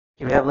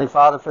you, Heavenly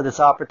Father, for this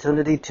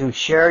opportunity to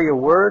share your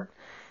word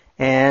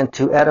and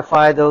to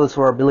edify those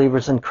who are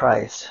believers in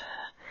Christ.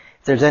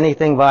 If there's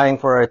anything vying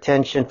for our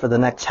attention for the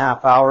next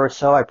half hour or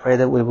so, I pray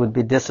that we would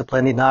be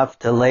disciplined enough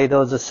to lay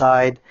those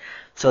aside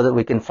so that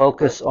we can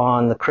focus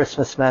on the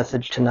Christmas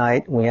message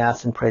tonight. We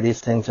ask and pray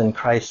these things in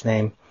Christ's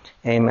name.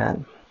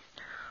 Amen.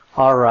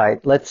 All right,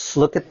 let's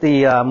look at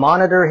the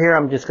monitor here.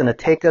 I'm just going to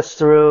take us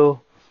through,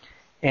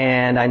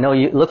 and I know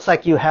it looks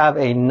like you have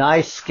a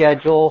nice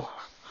schedule.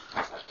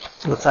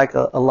 Looks like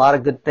a lot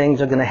of good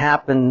things are going to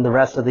happen the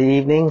rest of the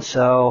evening,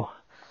 so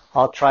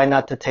I'll try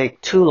not to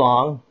take too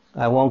long.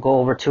 I won't go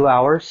over 2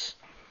 hours.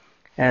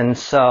 And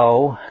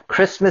so,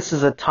 Christmas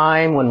is a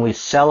time when we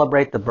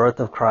celebrate the birth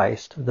of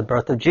Christ, the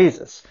birth of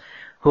Jesus,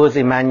 who is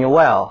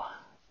Emmanuel,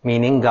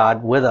 meaning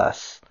God with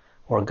us,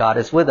 or God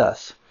is with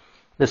us.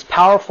 This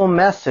powerful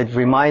message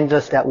reminds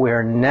us that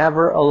we're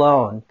never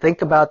alone.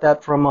 Think about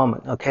that for a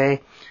moment,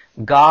 okay?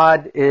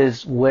 God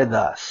is with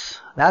us.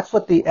 That's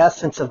what the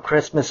essence of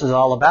Christmas is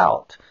all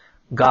about.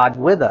 God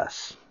with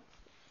us.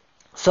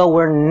 So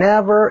we're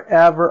never,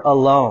 ever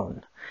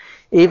alone.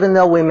 Even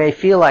though we may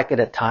feel like it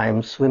at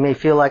times, we may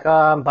feel like,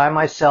 I'm by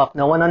myself.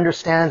 No one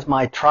understands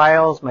my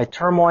trials, my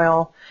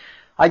turmoil.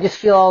 I just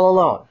feel all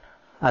alone.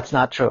 That's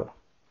not true.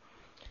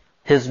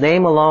 His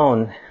name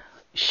alone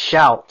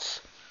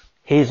shouts,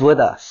 He's with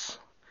us.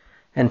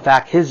 In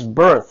fact, His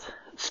birth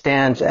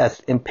stands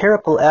as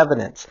empirical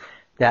evidence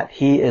that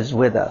He is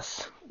with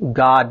us.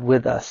 God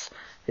with us.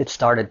 It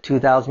started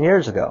 2,000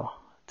 years ago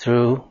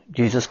through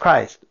Jesus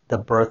Christ. The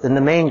birth in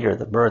the manger,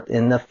 the birth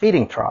in the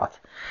feeding trough.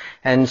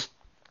 And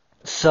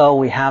so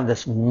we have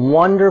this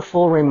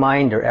wonderful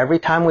reminder every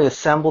time we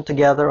assemble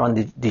together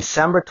on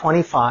December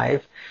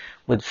 25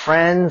 with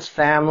friends,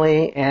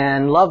 family,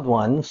 and loved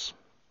ones.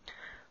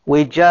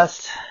 We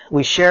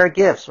share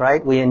gifts,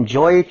 right? We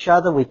enjoy each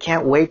other. We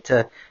can't wait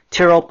to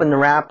tear open the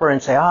wrapper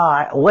and say,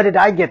 what did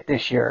I get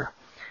this year?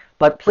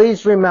 But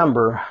please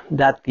remember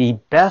that the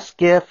best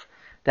gift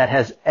that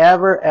has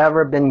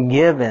ever been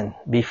given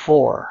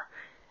before,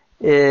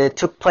 it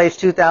took place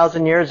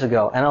 2,000 years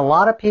ago. And a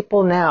lot of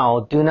people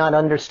now do not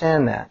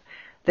understand that.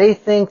 They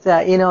think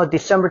that,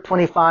 December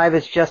 25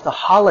 is just a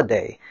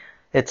holiday.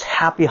 It's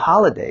happy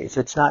holidays.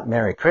 It's not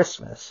Merry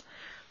Christmas.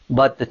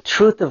 But the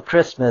truth of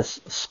Christmas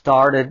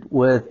started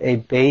with a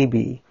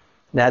baby.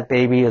 That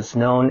baby is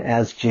known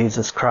as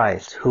Jesus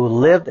Christ, who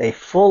lived a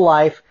full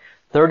life,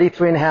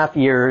 33 and a half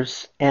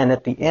years, and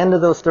at the end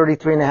of those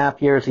 33 and a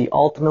half years, He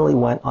ultimately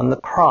went on the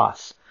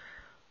cross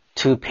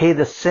to pay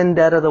the sin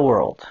debt of the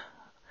world.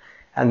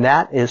 And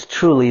that is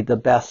truly the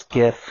best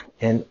gift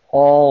in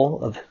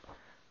all of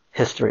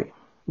history,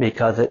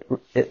 because it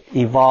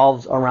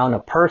evolves around a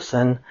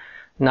person,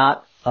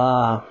 not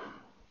a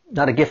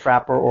gift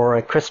wrapper or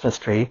a Christmas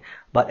tree,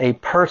 but a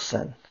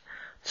person.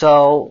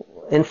 So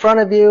in front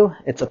of you,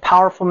 it's a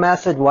powerful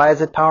message. Why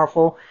is it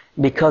powerful?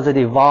 Because it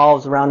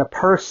evolves around a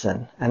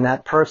person, and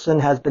that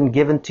person has been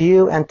given to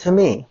you and to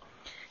me.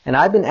 And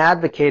I've been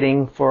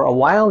advocating for a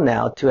while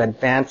now to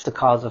advance the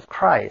cause of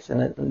Christ.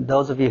 And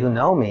those of you who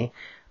know me,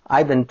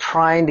 I've been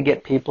trying to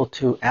get people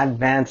to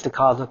advance the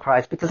cause of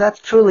Christ, because that's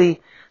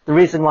truly the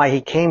reason why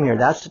He came here.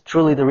 That's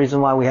truly the reason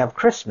why we have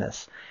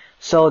Christmas,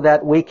 so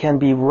that we can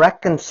be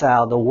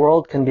reconciled, the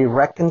world can be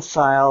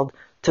reconciled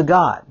to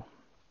God.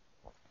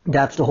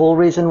 That's the whole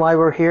reason why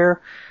we're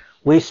here.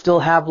 We still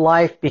have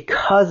life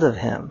because of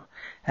Him.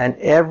 And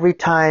every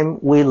time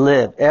we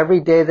live, every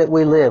day that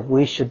we live,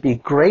 we should be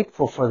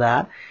grateful for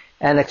that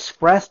and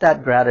express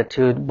that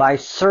gratitude by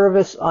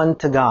service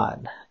unto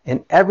God.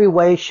 In every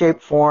way,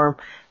 shape, form,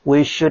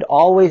 we should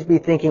always be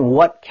thinking,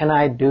 what can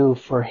I do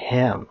for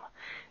Him?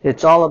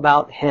 It's all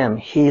about Him.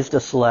 He's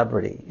the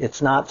celebrity.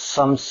 It's not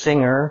some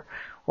singer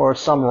or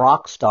some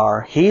rock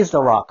star. He's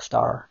the rock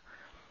star.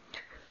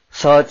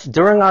 So it's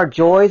during our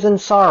joys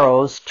and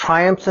sorrows,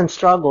 triumphs and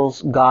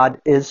struggles, God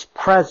is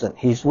present.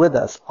 He's with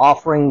us,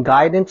 offering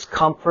guidance,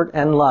 comfort,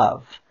 and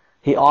love.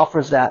 He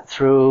offers that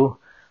through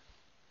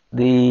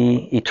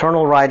the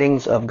eternal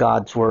writings of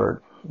God's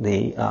Word,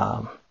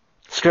 the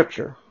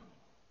Scripture.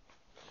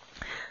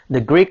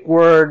 The Greek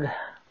word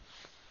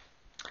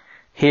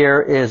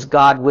here is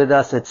God with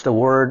us. It's the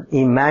word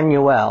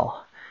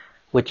Emmanuel,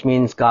 which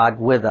means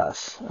God with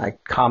us. I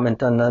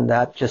comment on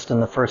that just in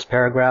the first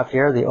paragraph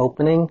here, the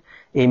opening.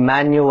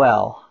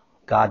 Emmanuel,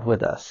 God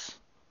with us.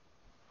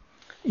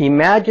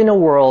 Imagine a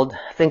world,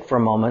 think for a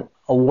moment,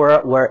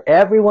 where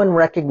everyone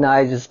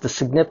recognizes the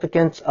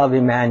significance of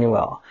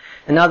Emmanuel.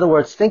 In other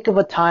words, think of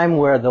a time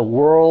where the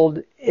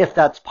world, if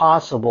that's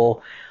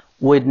possible,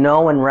 would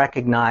know and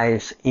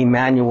recognize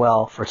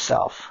Emmanuel for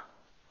self.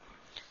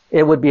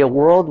 It would be a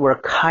world where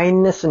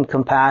kindness and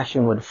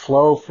compassion would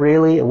flow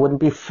freely. It wouldn't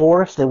be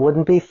forced. It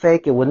wouldn't be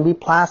fake. It wouldn't be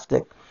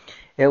plastic.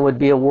 It would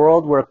be a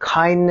world where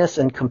kindness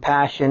and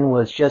compassion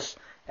was just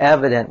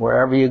evident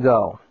wherever you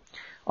go.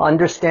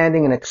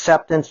 Understanding and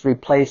acceptance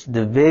replace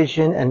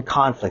division and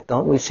conflict.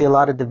 Don't we see a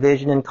lot of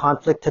division and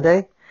conflict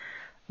today?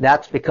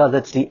 That's because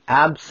it's the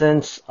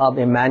absence of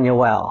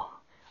Emmanuel.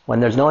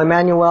 When there's no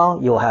Emmanuel,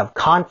 you'll have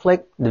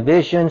conflict,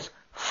 divisions,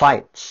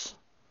 fights.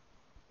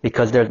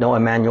 because there's no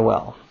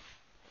Emmanuel.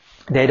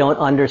 They don't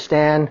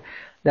understand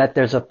that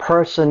there's a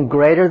person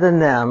greater than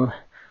them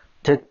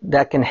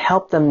that can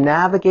help them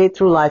navigate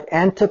through life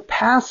and to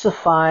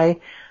pacify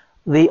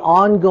the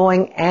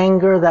ongoing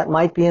anger that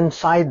might be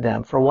inside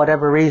them for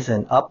whatever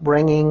reason.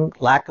 Upbringing,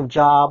 lack of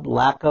job,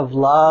 lack of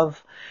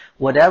love,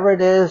 whatever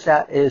it is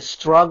that is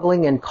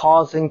struggling and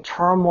causing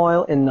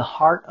turmoil in the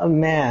heart of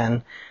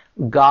man.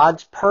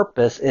 God's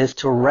purpose is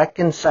to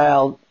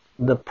reconcile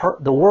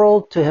the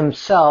world to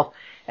himself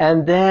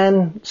and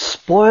then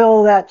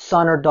spoil that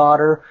son or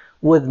daughter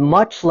with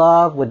much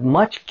love, with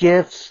much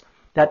gifts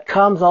that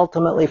comes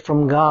ultimately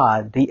from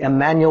God, the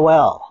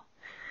Emmanuel.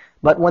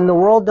 But when the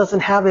world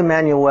doesn't have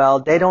Emmanuel,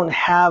 they won't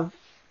have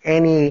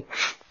any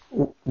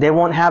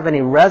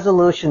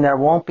resolution, there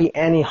won't be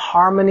any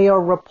harmony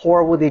or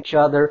rapport with each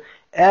other.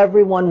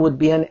 Everyone would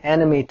be an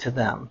enemy to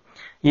them.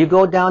 You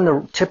go down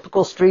the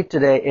typical street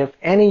today, if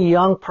any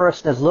young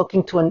person is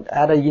looking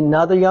at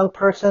another young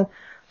person,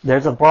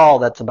 there's a brawl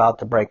that's about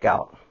to break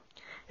out.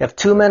 If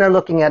two men are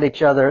looking at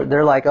each other,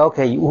 they're like,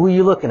 okay, who are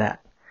you looking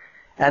at?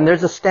 And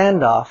there's a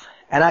standoff.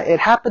 And it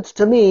happens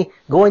to me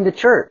going to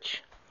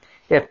church.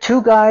 If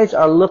two guys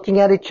are looking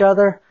at each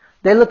other,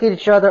 they look at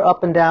each other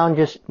up and down,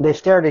 they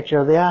stare at each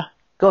other. Yeah,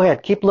 go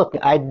ahead, keep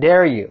looking. I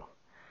dare you.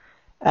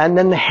 And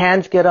then the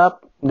hands get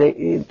up.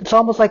 It's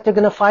almost like they're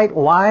going to fight.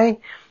 Why?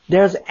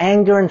 There's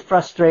anger and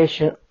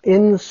frustration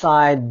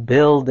inside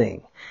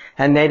building.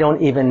 And they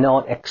don't even know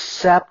it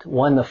except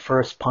when the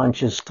first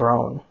punch is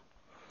thrown.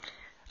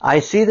 I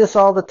see this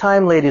all the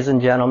time, ladies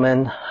and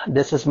gentlemen.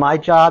 This is my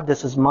job.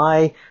 This is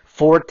my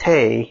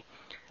forte.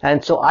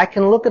 And so I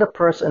can look at a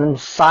person and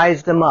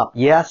size them up.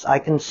 Yes, I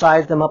can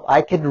size them up.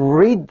 I could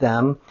read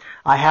them.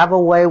 I have a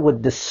way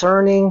with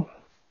discerning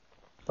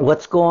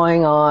what's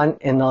going on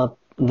in the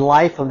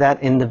life of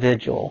that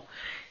individual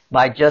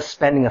by just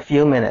spending a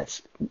few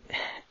minutes.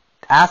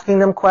 Asking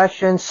them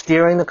questions,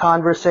 steering the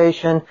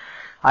conversation,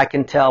 I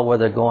can tell where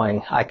they're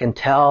going. I can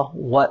tell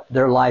what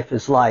their life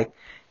is like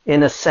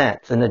in a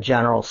sense, in a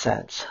general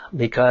sense,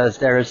 because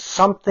there is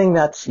something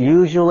that's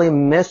usually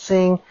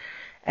missing.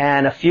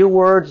 And a few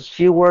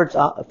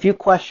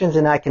questions,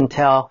 and I can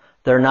tell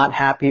they're not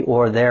happy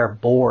or they're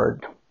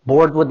bored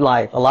with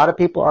life. A lot of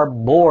people are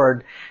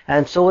bored,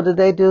 and so what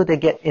do? They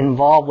get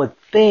involved with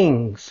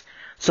things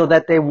so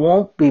that they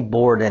won't be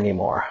bored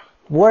anymore.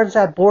 Where does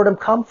that boredom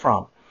come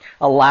from?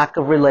 A lack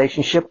of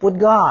relationship with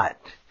God.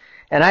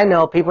 And I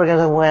know people are going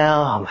to say,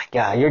 well, oh my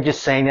God, you're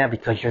just saying that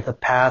because you're the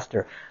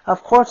pastor.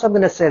 Of course I'm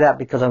going to say that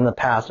because I'm the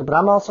pastor, but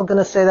I'm also going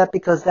to say that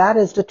because that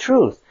is the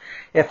truth.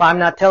 If I'm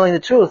not telling the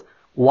truth,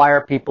 why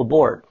are people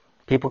bored?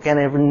 People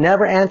can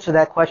never answer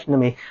that question to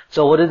me.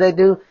 So what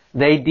do?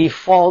 They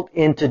default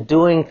into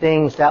doing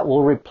things that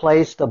will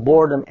replace the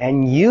boredom,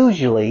 and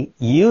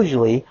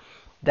usually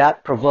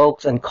that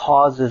provokes and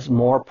causes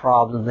more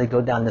problems. They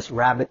go down this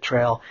rabbit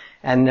trail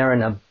and they're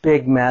in a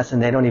big mess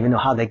and they don't even know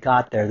how they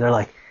got there. They're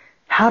like,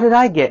 how did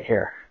I get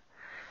here?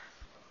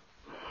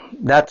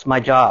 That's my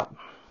job.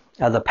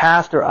 As a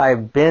pastor,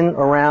 I've been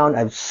around,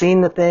 I've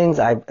seen the things,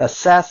 I've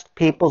assessed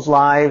people's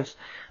lives,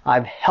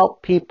 I've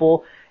helped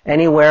people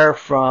anywhere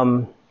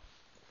from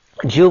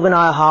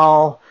juvenile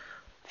hall,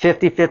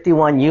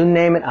 50-51, you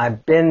name it.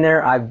 I've been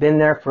there. I've been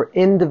there for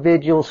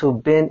individuals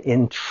who've been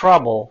in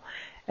trouble.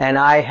 And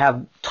I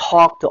have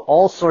talked to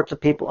all sorts of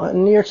people.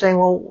 And you're saying,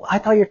 well, I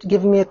thought you were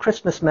giving me a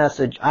Christmas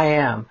message. I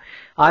am.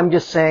 I'm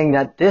just saying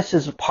that this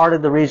is part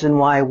of the reason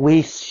why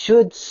we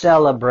should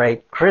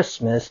celebrate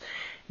Christmas,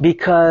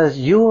 because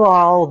you are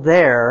all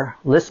there,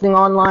 listening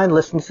online,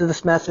 listening to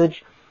this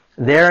message,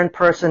 there in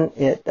person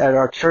at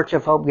our Church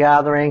of Hope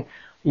gathering.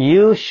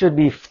 You should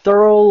be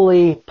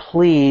thoroughly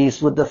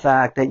pleased with the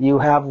fact that you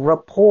have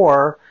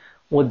rapport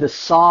with the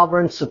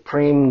sovereign,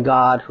 supreme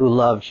God who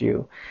loves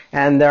you.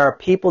 And there are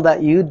people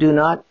that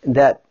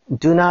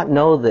do not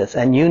know this,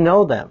 and you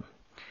know them.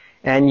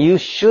 And you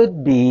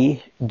should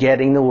be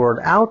getting the word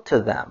out to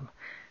them.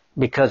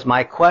 Because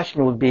my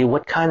question would be,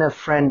 what kind of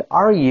friend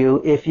are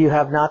you if you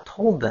have not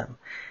told them?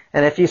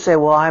 And if you say,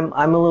 well, I'm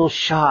a little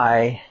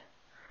shy,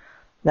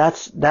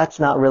 that's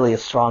not really a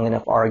strong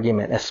enough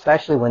argument,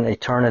 especially when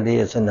eternity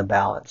is in the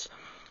balance.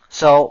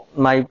 So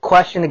my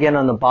question again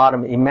on the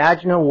bottom,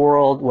 imagine a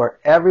world where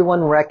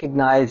everyone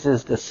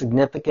recognizes the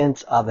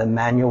significance of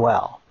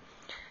Emmanuel.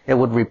 It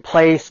would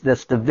replace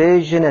this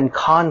division and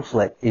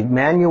conflict.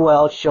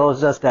 Emmanuel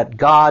shows us that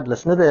God,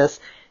 listen to this,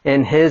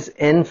 in His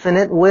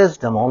infinite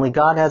wisdom, only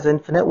God has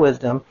infinite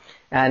wisdom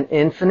and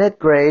infinite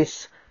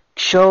grace,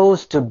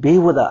 chose to be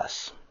with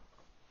us,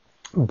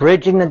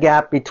 bridging the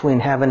gap between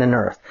heaven and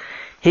earth.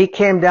 He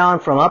came down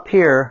from up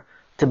here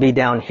to be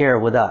down here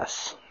with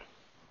us.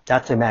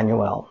 That's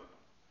Emmanuel.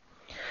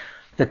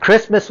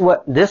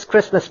 This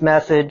Christmas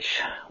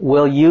message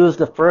will use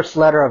the first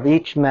letter of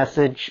each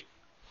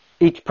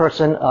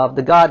person of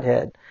the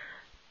Godhead,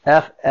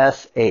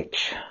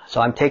 FSH.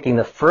 So I'm taking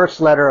the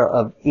first letter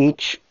of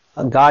each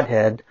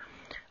Godhead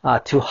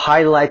to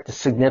highlight the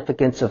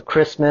significance of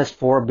Christmas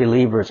for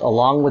believers,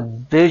 along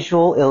with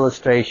visual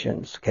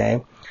illustrations.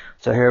 Okay,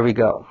 so here we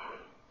go.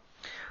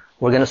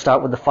 We're going to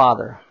start with the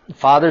Father. The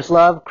Father's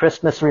love.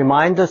 Christmas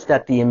reminds us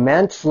that the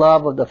immense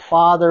love of the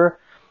Father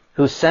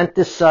who sent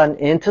His Son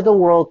into the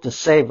world to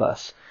save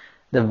us.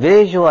 The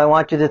visual I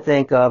want you to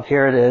think of,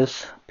 here it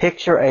is.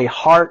 Picture a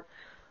heart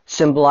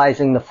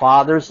symbolizing the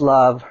Father's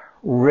love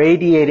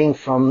radiating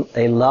from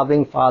a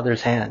loving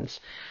Father's hands.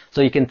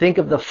 So you can think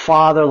of the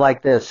Father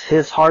like this.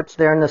 His heart's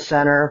there in the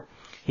center.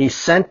 He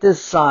sent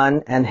His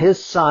Son, and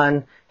His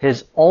Son,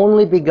 His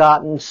only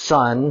begotten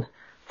Son,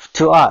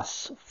 to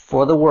us,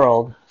 for the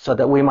world, so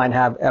that we might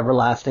have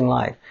everlasting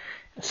life.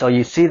 So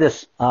you see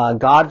this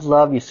God's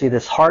love, you see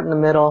this heart in the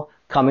middle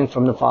coming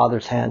from the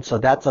Father's hand. So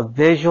that's a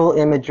visual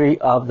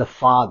imagery of the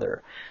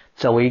Father.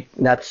 So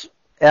that's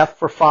F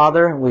for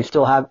Father. We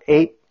still have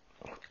 8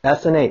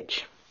 S and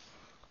H.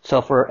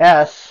 So for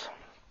S,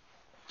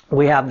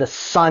 we have the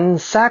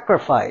Son's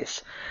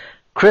sacrifice.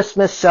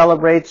 Christmas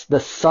celebrates the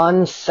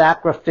Son's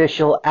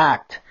sacrificial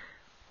act,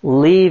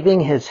 leaving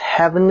His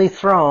heavenly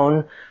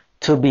throne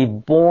to be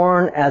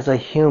born as a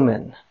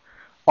human,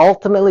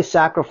 ultimately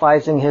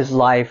sacrificing His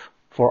life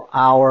for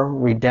our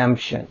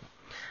redemption.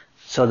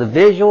 So the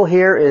visual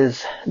here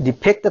is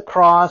depict the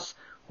cross,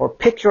 or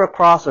picture a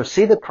cross, or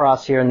see the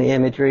cross here in the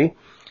imagery,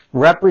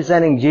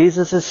 representing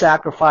Jesus'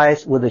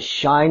 sacrifice with a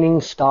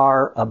shining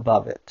star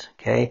above it.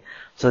 Okay,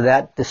 so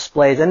that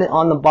displays, and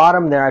on the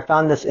bottom there, I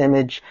found this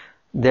image.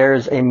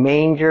 There's a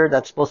manger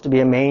that's supposed to be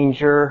a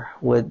manger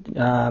with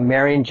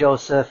Mary and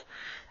Joseph,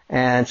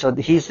 and so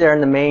He's there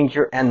in the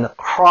manger, and the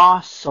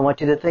cross. So I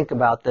want you to think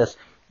about this.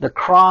 The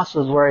cross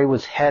was where He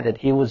was headed.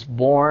 He was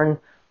born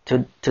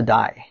to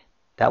die.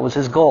 That was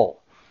His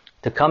goal,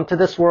 to come to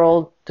this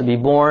world, to be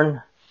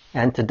born,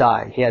 and to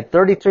die. He had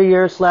 33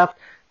 years left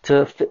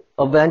to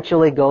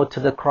eventually go to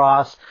the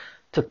cross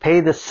to pay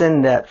the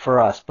sin debt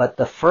for us. But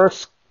the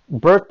first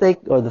birthday,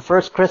 or the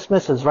first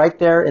Christmas, is right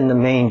there in the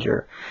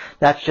manger.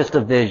 That's just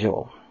a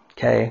visual.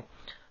 Okay?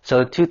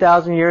 So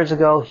 2,000 years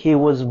ago, He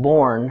was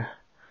born,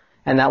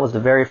 and that was the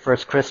very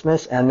first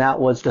Christmas, and that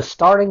was the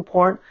starting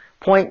point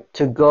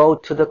to go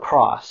to the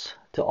cross,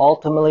 to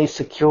ultimately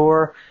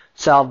secure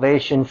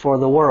salvation for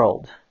the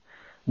world.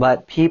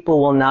 But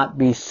people will not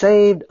be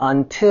saved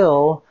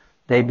until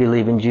they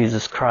believe in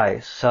Jesus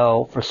Christ.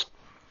 So,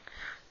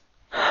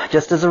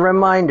 just as a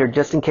reminder,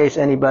 just in case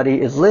anybody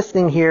is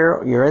listening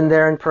here, you're in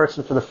there in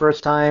person for the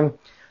first time,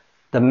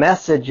 the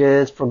message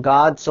is, for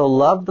God so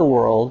loved the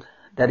world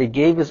that He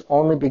gave His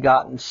only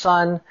begotten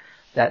Son,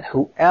 that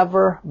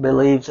whoever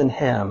believes in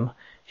Him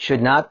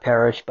should not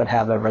perish but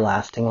have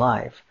everlasting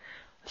life.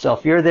 So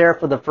if you're there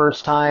for the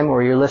first time,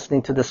 or you're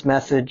listening to this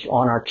message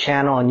on our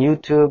channel on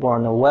YouTube or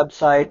on the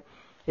website,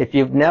 if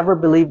you've never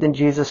believed in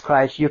Jesus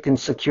Christ, you can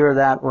secure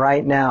that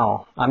right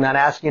now. I'm not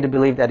asking you to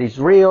believe that He's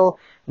real.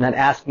 I'm not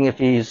asking if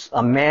He's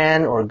a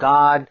man or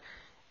God.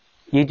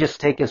 You just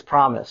take His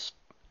promise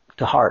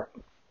to heart.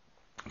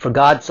 For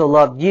God so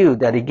loved you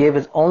that He gave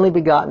His only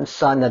begotten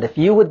Son, that if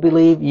you would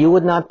believe, you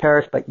would not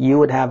perish, but you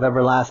would have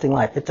everlasting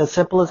life. It's as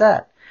simple as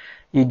that.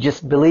 You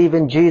just believe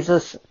in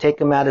Jesus, take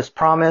Him at His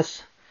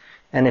promise,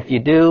 and if you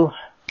do,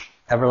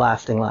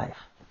 everlasting life.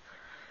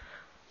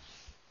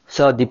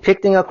 So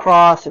depicting a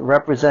cross, it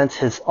represents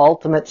His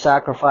ultimate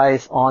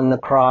sacrifice on the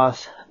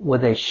cross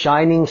with a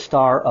shining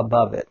star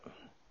above it.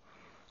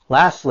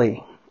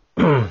 Lastly,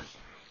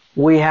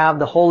 we have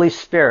the Holy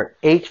Spirit.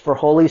 H for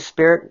Holy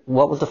Spirit.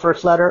 What was the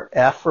first letter?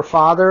 F for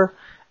Father,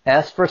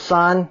 S for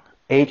Son,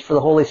 H for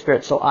the Holy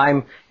Spirit. So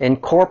I'm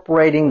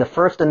incorporating the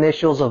first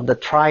initials of the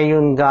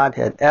triune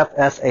Godhead,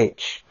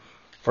 FSH.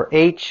 For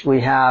H, we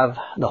have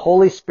the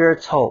Holy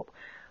Spirit's hope.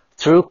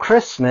 Through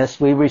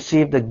Christmas, we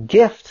receive the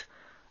gift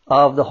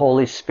of the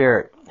Holy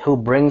Spirit, who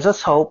brings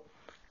us hope,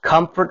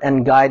 comfort,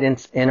 and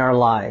guidance in our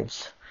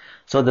lives.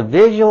 So the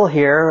visual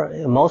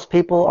here, most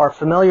people are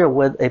familiar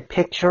with a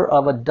picture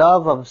of a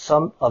dove of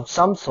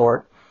some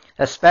sort,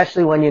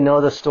 especially when you know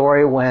the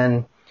story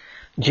when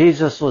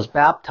Jesus was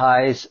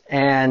baptized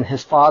and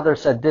His Father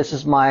said, "This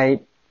is my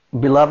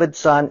beloved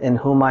Son in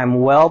whom I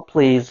am well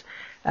pleased,"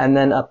 and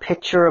then a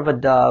picture of a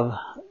dove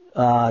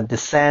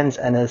descends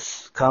and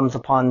comes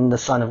upon the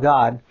Son of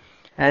God.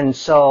 And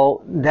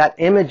so that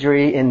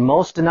imagery in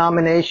most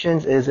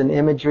denominations is an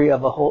imagery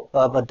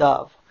of a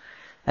dove.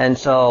 And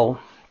so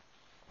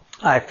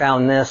I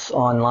found this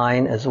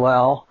online as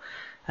well.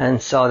 And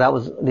so that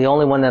was the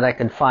only one that I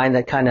could find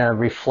that kind of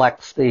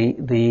reflects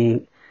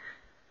the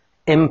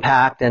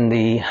impact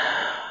and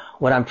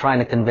what I'm trying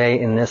to convey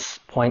in this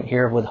point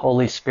here with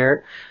Holy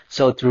Spirit.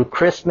 So through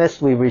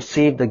Christmas, we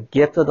receive the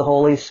gift of the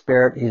Holy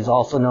Spirit. He's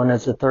also known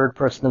as the third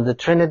person of the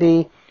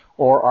Trinity,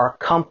 or our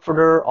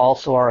comforter,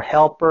 also our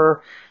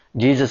helper.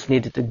 Jesus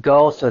needed to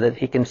go so that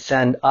He can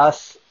send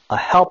us a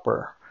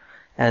helper.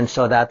 And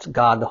so that's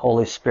God, the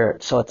Holy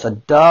Spirit. So it's a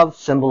dove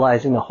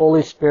symbolizing the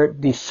Holy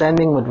Spirit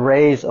descending with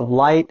rays of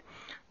light,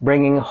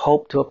 bringing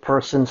hope to a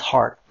person's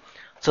heart.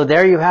 So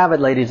there you have it,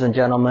 ladies and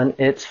gentlemen.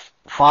 It's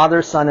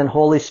Father, Son, and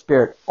Holy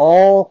Spirit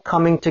all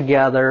coming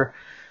together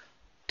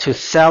to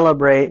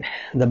celebrate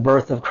the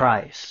birth of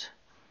Christ.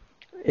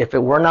 If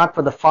it were not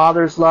for the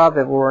Father's love,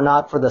 if it were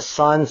not for the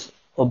Son's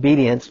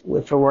obedience,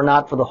 if it were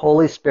not for the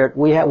Holy Spirit,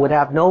 we would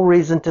have no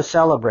reason to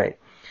celebrate.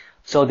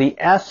 So the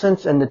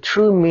essence and the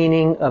true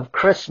meaning of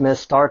Christmas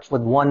starts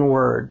with one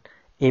word,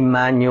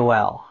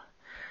 Emmanuel.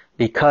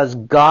 Because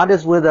God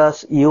is with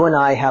us, you and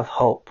I have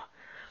hope.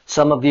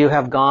 Some of you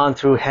have gone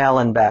through hell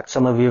and back.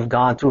 Some of you have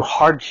gone through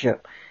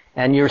hardship.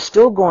 And you're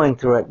still going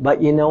through it.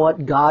 But you know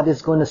what? God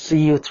is going to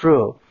see you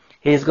through.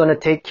 He's going to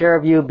take care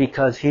of you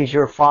because He's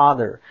your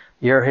Father.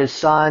 You're His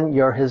son.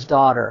 You're His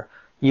daughter.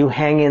 You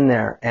hang in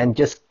there and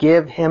just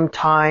give Him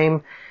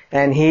time.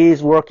 And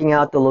He's working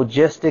out the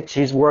logistics.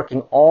 He's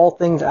working all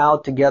things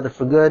out together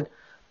for good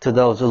to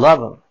those who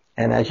love Him.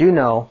 And as you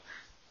know,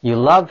 you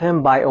love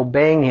Him by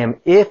obeying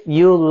Him. If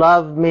you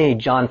love me,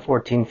 John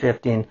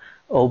 14:15,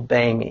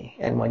 obey me.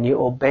 And when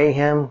you obey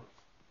Him,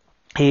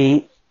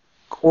 He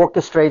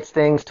orchestrates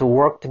things to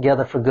work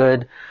together for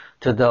good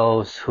to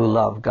those who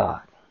love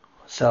God.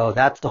 So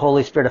that's the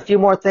Holy Spirit. A few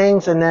more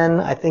things, and then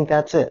I think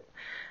that's it.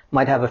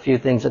 Might have a few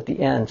things at the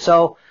end.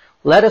 So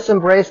let us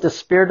embrace the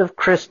spirit of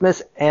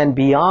Christmas and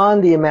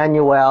beyond the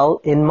Emmanuel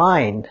in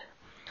mind.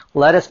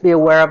 Let us be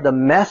aware of the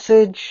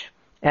message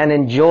and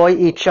enjoy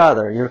each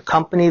other. Your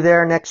company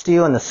there next to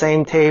you on the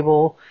same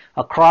table,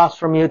 across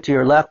from you, to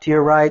your left, to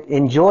your right.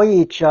 Enjoy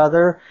each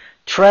other,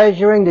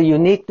 treasuring the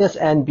uniqueness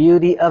and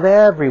beauty of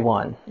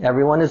everyone.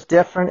 Everyone is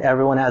different.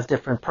 Everyone has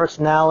different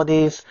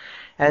personalities.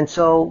 And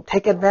so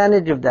take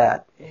advantage of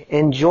that.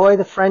 Enjoy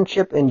the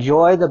friendship.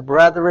 Enjoy the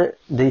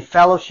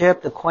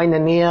fellowship, the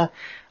koinonia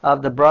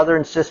of the brother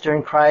and sister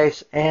in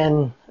Christ,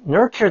 and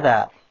nurture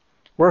that.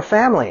 We're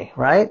family,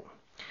 right?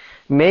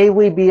 May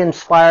we be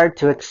inspired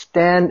to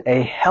extend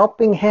a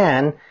helping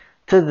hand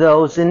to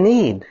those in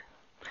need,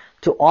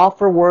 to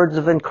offer words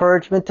of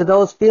encouragement to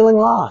those feeling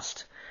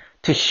lost,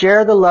 to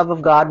share the love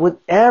of God with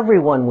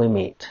everyone we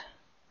meet.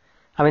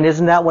 I mean,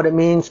 isn't that what it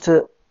means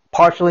to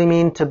partially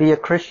mean to be a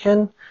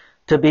Christian?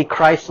 To be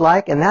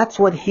Christ-like? And that's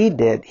what He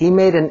did. He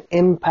made an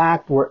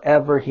impact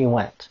wherever He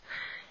went.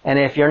 And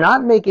if you're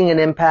not making an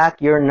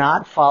impact, you're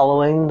not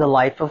following the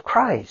life of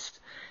Christ.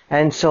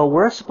 And so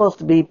we're supposed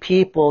to be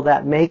people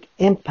that make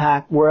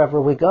impact wherever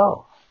we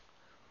go.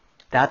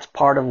 That's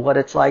part of what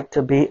it's like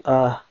to be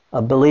a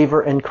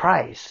believer in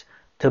Christ,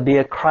 to be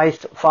a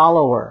Christ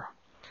follower.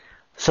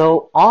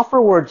 So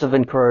offer words of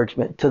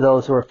encouragement to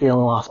those who are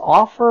feeling lost.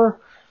 Offer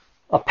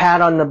a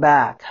pat on the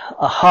back,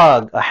 a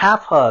hug, a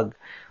half hug,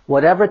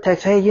 whatever it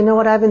takes. Hey, you know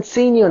what? I haven't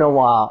seen you in a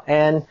while.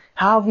 And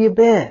how have you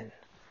been?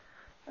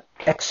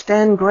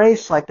 Extend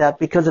grace like that,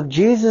 because if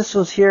Jesus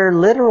was here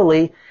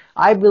literally,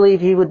 I believe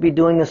He would be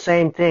doing the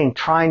same thing,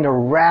 trying to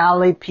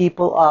rally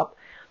people up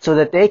so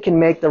that they can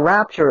make the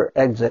rapture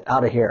exit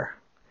out of here.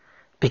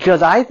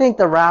 Because I think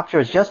the rapture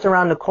is just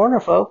around the corner,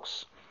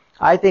 folks.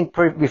 I think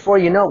before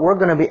you know it, we're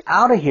going to be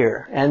out of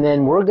here, and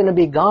then we're going to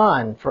be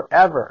gone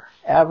forever,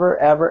 ever,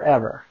 ever,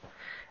 ever.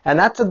 And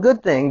that's a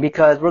good thing,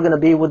 because we're going to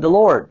be with the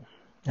Lord.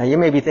 Now you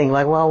may be thinking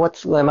like, well,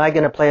 am I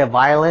going to play a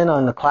violin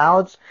on the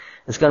clouds?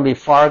 It's going to be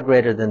far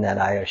greater than that,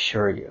 I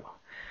assure you.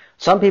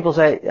 Some people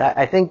say,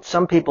 I think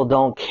some people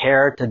don't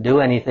care to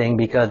do anything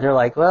because they're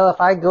like, well, if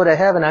I go to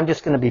heaven, I'm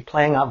just going to be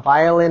playing a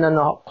violin on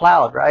the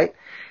cloud, right?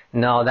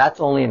 No, that's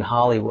only in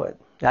Hollywood.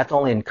 That's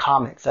only in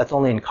comics. That's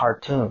only in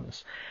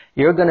cartoons.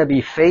 You're going to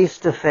be face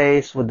to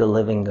face with the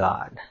living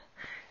God.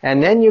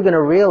 And then you're going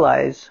to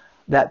realize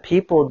that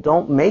people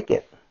don't make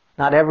it.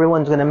 Not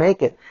everyone's going to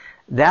make it.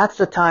 That's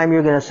the time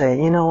you're going to say,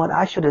 you know what,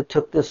 I should have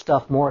took this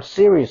stuff more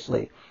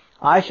seriously.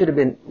 I should have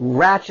been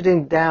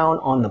ratcheting down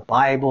on the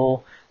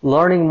Bible,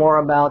 learning more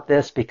about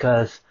this,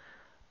 because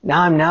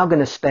now I'm going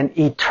to spend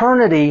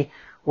eternity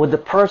with the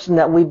person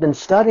that we've been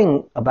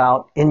studying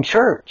about in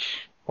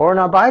church or in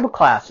our Bible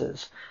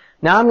classes.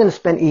 Now I'm going to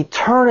spend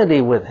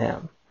eternity with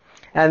him.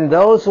 And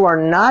those who are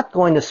not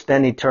going to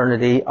spend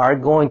eternity are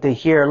going to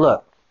hear,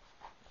 look,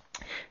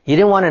 you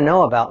didn't want to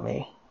know about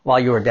me while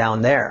you were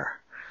down there.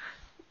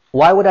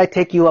 Why would I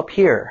take you up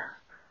here?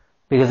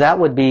 Because that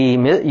would be,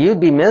 you'd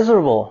be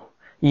miserable.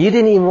 You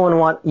didn't even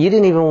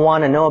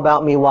want to know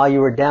about me while you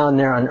were down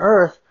there on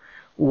earth.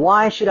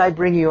 Why should I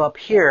bring you up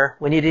here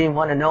when you didn't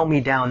want to know me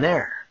down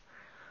there?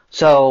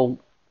 So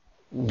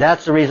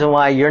that's the reason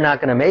why you're not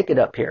going to make it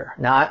up here.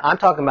 Now, I'm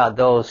talking about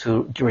those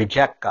who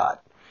reject God,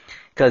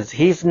 because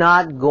He's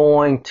not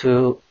going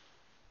to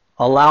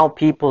allow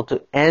people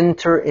to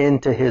enter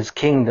into His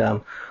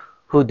kingdom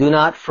who do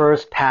not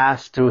first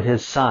pass through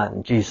His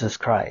Son, Jesus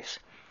Christ.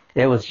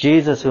 It was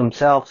Jesus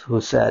Himself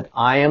who said,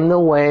 I am the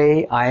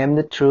way, I am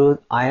the truth,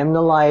 I am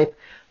the life.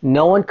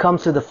 No one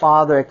comes to the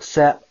Father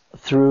except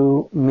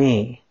through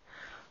me.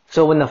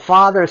 So when the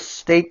Father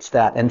states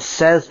that and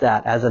says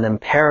that as an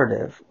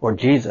imperative, or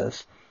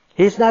Jesus,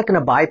 He's not going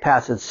to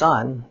bypass His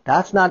Son.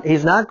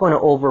 He's not going to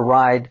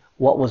override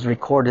what was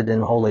recorded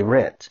in Holy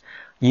Writ.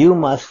 You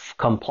must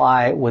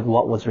comply with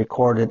what was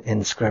recorded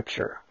in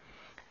Scripture.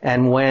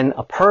 And when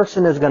a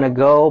person is going to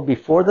go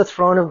before the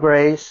throne of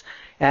grace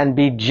and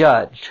be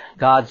judged,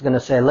 God's going to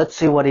say, let's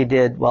see what he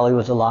did while he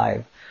was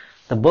alive.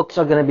 The books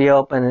are going to be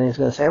open, and He's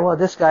going to say, well,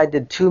 this guy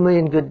did 2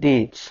 million good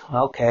deeds.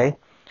 Okay.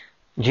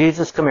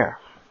 Jesus, come here.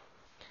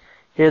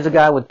 Here's a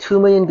guy with 2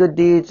 million good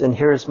deeds, and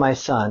here's my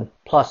son,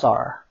 plus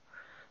R.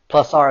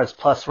 Plus R is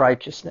plus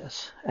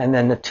righteousness. And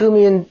then the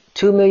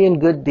 2 million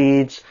good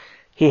deeds,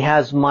 he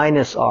has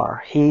minus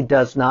R. He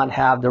does not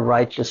have the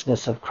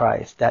righteousness of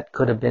Christ. That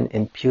could have been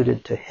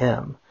imputed to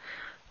him.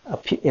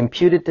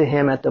 Imputed to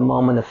him at the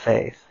moment of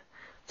faith.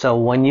 So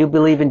when you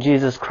believe in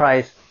Jesus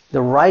Christ,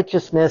 the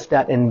righteousness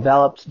that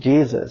envelops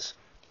Jesus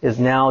is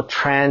now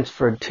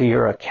transferred to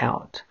your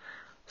account.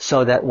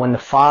 So that when the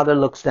Father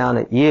looks down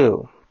at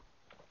you,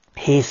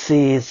 he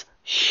sees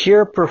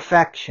sheer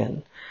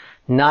perfection,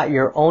 not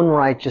your own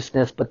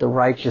righteousness, but the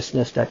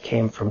righteousness that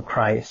came from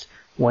Christ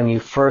when you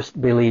first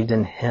believed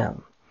in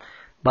him.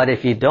 But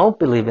if you don't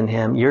believe in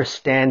him, you're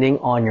standing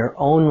on your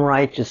own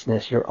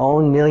righteousness, your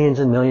own millions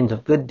and millions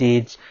of good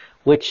deeds,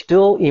 which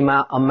still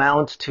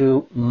amounts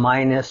to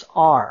minus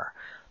R.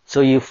 So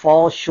you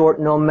fall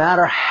short no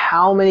matter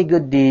how many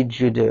good deeds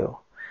you do.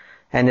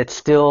 And it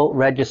still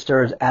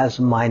registers as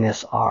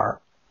minus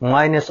R.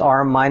 Minus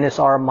R, minus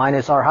R,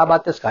 minus R. How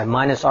about this guy?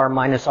 Minus R,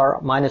 minus R,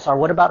 minus R.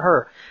 What about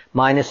her?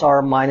 Minus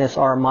R, minus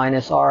R,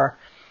 minus R.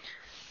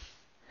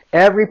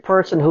 Every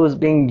person who is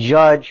being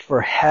judged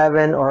for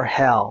heaven or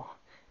hell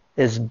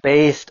is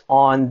based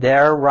on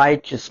their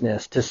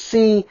righteousness to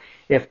see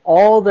if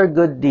all their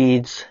good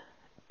deeds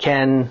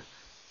can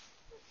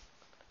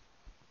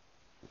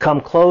come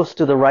close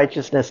to the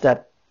righteousness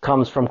that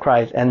comes from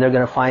Christ. And they're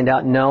going to find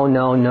out, no,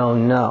 no, no,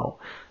 no.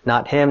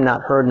 Not him,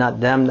 not her, not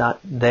them,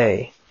 not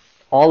they.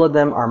 All of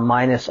them are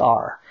minus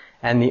R.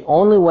 And the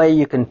only way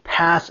you can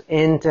pass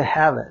into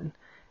heaven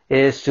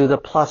is through the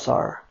plus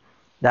R.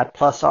 That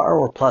plus R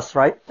or plus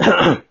right,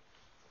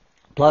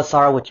 plus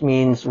R, which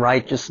means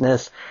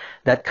righteousness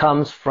that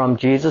comes from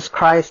Jesus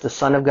Christ, the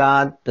Son of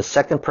God, the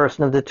second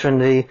person of the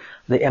Trinity,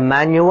 the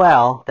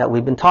Emmanuel that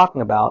we've been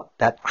talking about,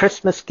 that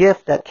Christmas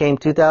gift that came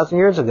 2,000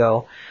 years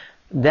ago.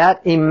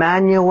 That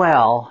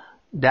Emmanuel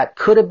that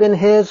could have been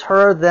his,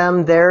 her,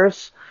 them,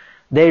 theirs,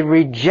 they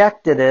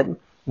rejected it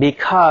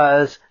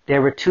because they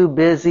were too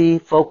busy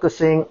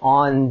focusing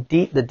on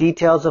the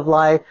details of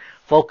life,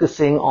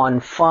 focusing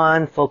on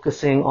fun,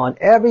 focusing on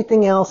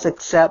everything else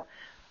except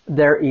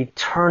their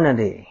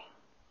eternity.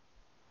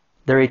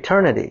 Their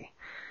eternity.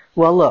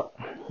 Well, look,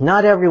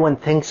 not everyone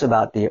thinks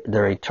about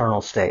their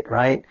eternal state,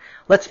 right?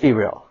 Let's be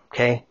real,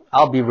 okay?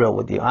 I'll be real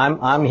with you.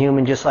 I'm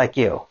human just like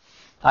you.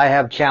 I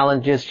have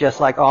challenges just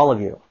like all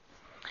of you.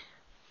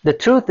 The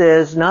truth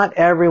is, not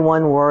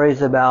everyone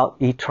worries about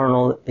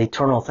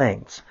eternal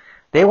things.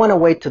 They want to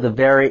wait to the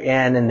very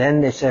end, and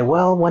then they say,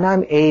 well, when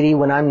I'm 80,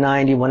 when I'm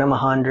 90, when I'm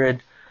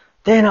 100,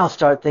 then I'll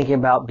start thinking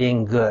about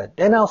being good.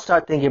 Then I'll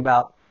start thinking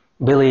about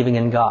believing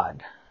in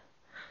God.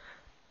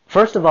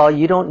 First of all,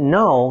 you don't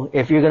know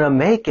if you're going to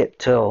make it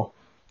to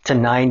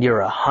 90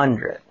 or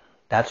 100.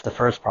 That's the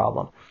first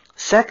problem.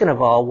 Second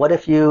of all, what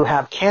if you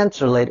have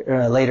cancer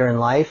later in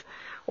life,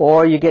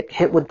 or you get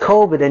hit with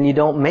COVID and you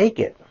don't make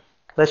it?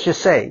 Let's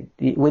just say,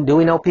 do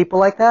we know people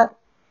like that?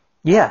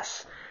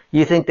 Yes.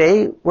 You think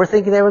they were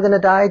thinking they were going to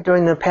die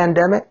during the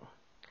pandemic?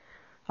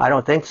 I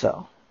don't think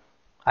so.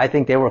 I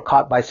think they were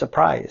caught by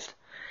surprise.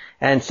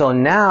 And so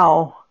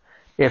now,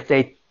 if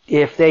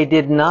they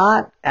did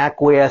not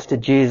acquiesce to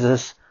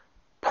Jesus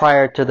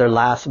prior to their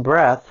last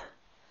breath,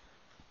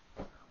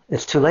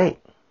 it's too late.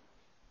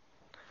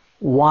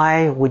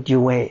 Why would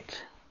you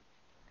wait?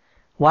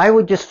 Why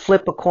would you just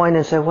flip a coin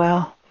and say,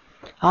 well,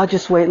 I'll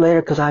just wait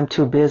later because I'm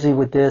too busy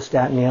with this,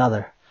 that, and the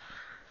other?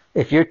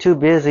 If you're too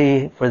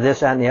busy for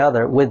this and the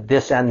other, with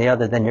this and the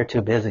other, then you're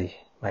too busy,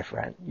 my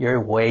friend.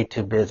 You're way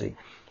too busy.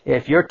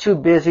 If you're too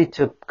busy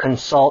to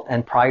consult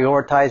and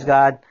prioritize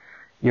God,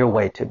 you're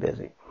way too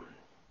busy.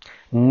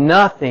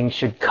 Nothing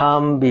should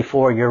come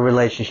before your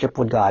relationship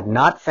with God.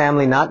 Not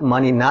family, not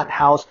money, not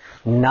house,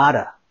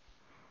 nada.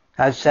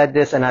 I've said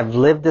this and I've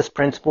lived this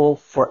principle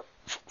for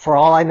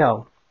all I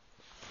know.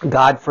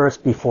 God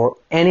first before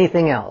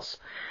anything else.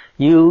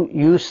 You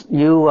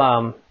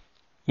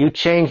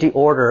change the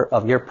order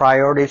of your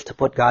priorities to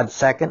put God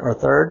second or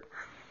third.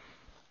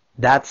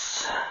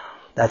 That's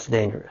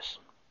dangerous.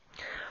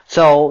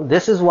 So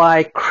this is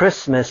why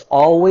Christmas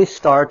always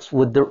starts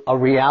with a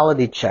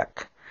reality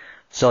check.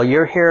 So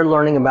you're here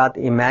learning about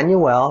the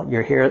Emmanuel.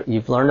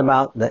 You've learned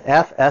about the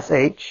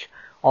FSH.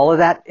 All of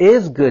that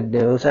is good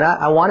news. And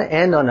I want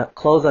to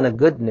close on a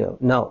good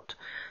note.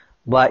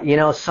 But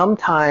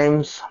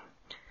sometimes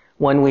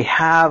when we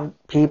have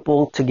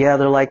people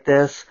together like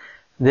this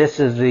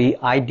is the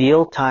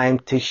ideal time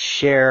to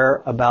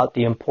share about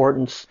the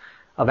importance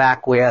of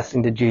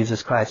acquiescing to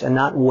Jesus Christ and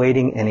not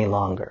waiting any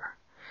longer.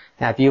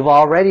 Now, if you've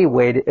already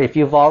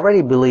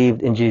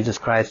believed in Jesus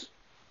Christ,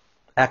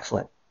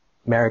 excellent.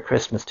 Merry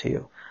Christmas to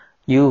you.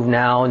 You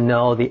now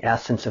know the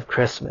essence of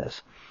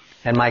Christmas.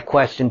 And my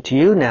question to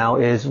you now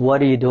is,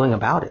 what are you doing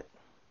about it?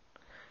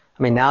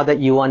 I mean, now that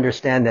you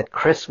understand that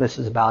Christmas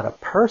is about a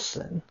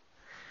person,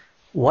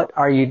 what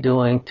are you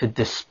doing to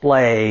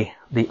display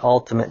the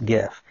ultimate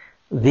gift?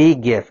 The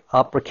gift,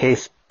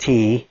 uppercase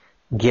T,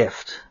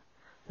 gift.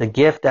 The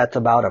gift that's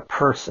about a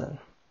person.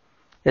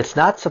 It's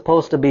not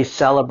supposed to be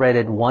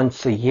celebrated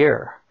once a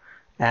year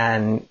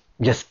and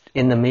just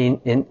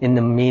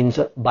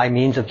by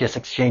means of just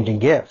exchanging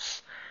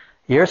gifts.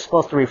 You're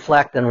supposed to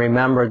reflect and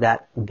remember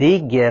that the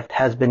gift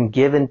has been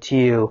given to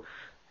you.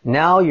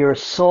 Now your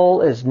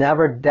soul is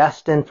never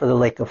destined for the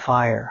lake of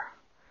fire.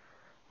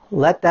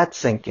 Let that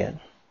sink in.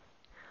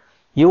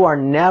 You are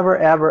never,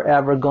 ever,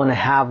 ever going to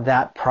have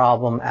that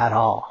problem at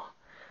all,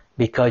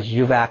 because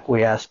you've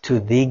acquiesced to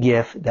the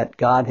gift that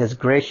God has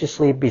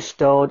graciously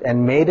bestowed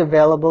and made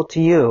available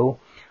to you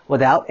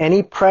without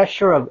any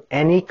pressure of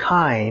any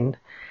kind.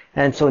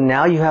 And so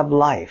now you have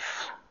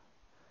life.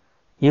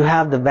 You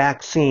have the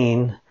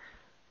vaccine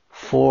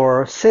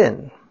for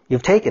sin.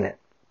 You've taken it.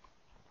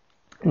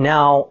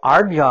 Now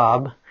our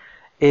job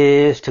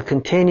is to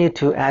continue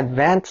to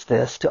advance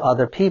this to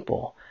other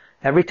people.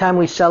 Every time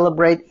we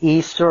celebrate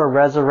Easter or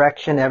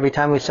resurrection, every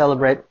time we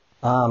celebrate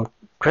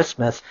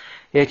Christmas,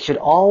 it should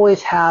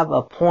always have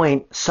a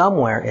point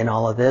somewhere in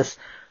all of this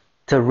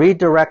to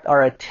redirect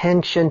our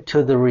attention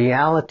to the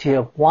reality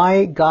of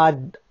why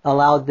God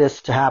allowed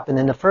this to happen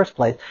in the first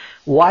place.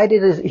 Why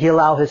did He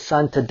allow His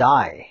Son to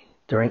die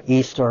during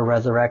Easter or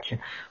resurrection?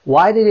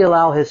 Why did He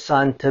allow His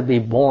Son to be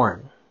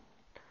born?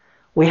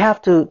 We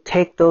have to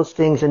take those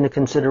things into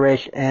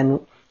consideration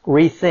and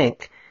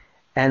rethink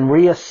and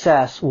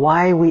reassess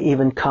why we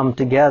even come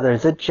together.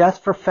 Is it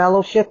just for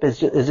fellowship?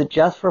 Is it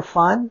just for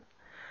fun?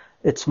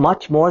 It's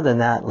much more than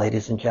that,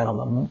 ladies and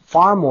gentlemen.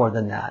 Far more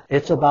than that.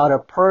 It's about a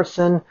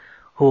person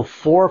who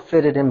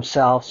forfeited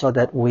himself so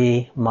that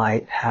we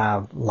might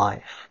have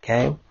life.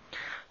 Okay?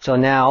 So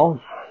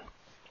now,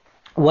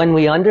 when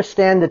we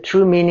understand the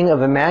true meaning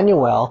of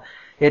Emmanuel,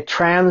 it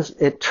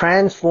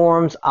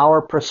transforms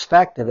our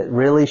perspective. It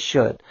really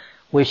should.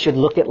 We should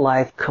look at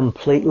life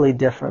completely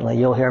differently.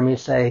 You'll hear me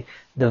say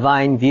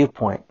divine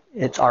viewpoint.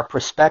 It's our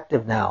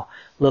perspective now,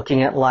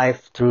 looking at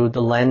life through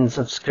the lens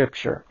of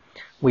Scripture.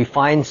 We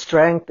find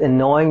strength in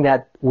knowing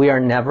that we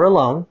are never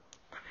alone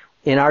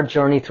in our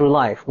journey through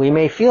life. We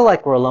may feel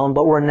like we're alone,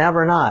 but we're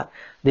never not.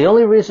 The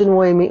only reason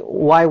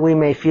why we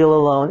may feel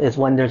alone is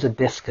when there's a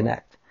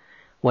disconnect.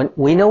 When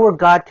we know where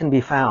God can be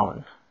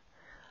found,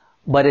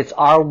 but it's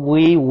are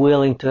we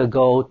willing to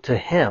go to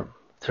Him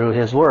through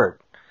His Word?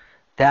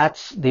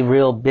 That's the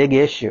real big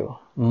issue.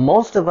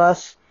 Most of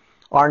us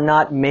are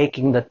not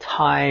making the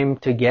time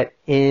to get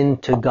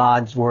into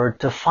God's Word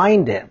to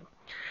find Him.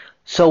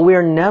 So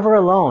we're never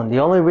alone. The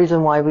only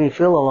reason why we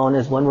feel alone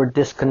is when we're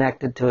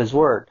disconnected to His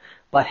Word.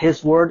 But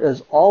His Word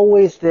is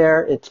always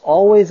there. It's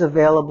always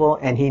available,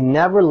 and He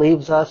never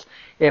leaves us.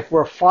 If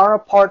we're far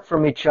apart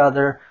from each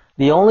other,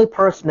 the only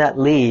person that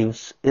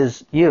leaves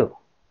is you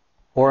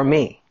or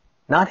me,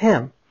 not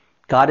Him.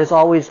 God is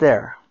always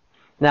there.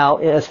 Now,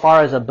 as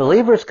far as a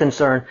believer is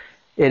concerned,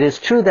 it is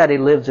true that He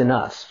lives in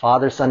us.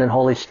 Father, Son, and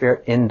Holy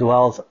Spirit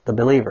indwells the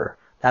believer.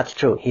 That's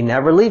true. He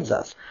never leaves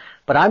us.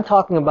 But I'm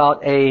talking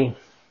about a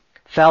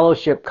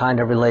fellowship kind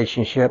of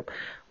relationship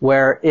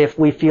where if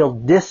we feel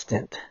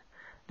distant,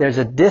 there's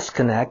a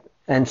disconnect.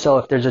 And so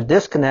if there's a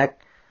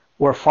disconnect,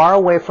 we're far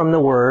away from the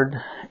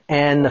Word,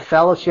 and the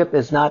fellowship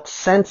is not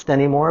sensed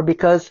anymore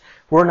because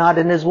we're not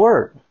in His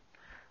Word.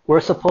 We're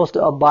supposed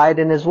to abide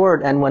in His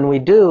Word. And when we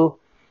do,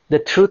 the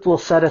truth will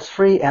set us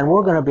free, and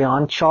we're going to be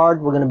on charge.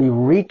 We're going to be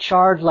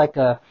recharged like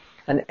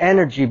an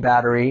energy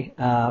battery,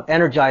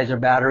 energizer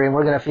battery, and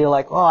we're going to feel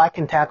like, oh, I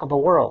can tackle the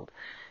world.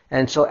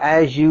 And so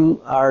as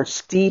you are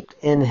steeped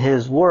in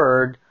His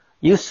Word,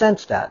 you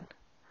sense that.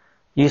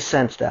 You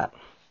sense that.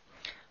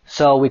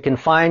 So we can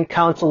find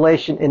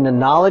consolation in the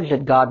knowledge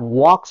that God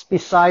walks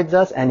beside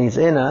us and He's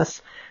in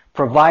us,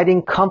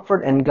 providing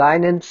comfort and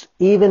guidance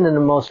even in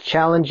the most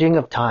challenging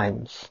of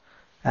times.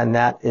 And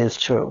that is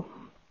true.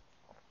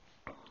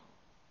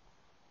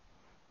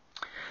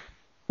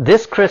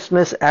 This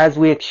Christmas, as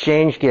we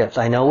exchange gifts,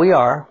 I know we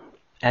are,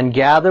 and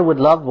gather with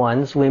loved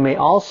ones, we may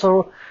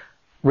also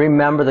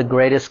remember the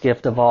greatest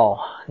gift of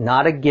all.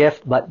 Not a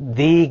gift, but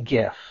the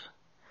gift.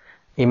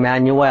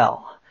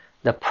 Emmanuel,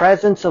 the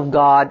presence of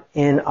God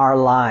in our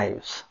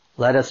lives.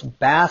 Let us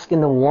bask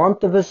in the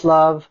warmth of His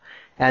love,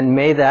 and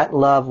may that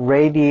love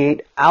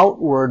radiate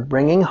outward,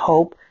 bringing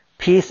hope,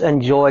 peace,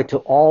 and joy to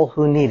all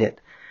who need it.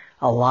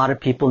 A lot of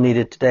people need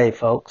it today,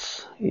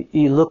 folks.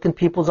 You look in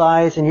people's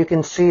eyes and you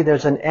can see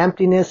there's an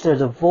emptiness,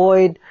 there's a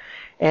void,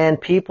 and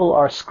people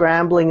are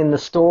scrambling in the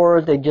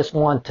stores. They just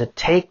want to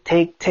take,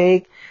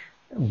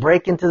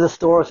 break into the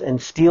stores and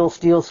steal.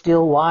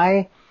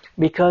 Why?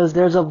 Because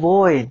there's a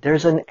void,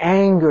 there's an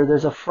anger,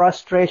 there's a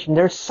frustration,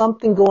 there's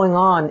something going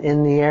on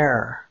in the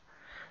air.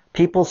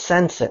 People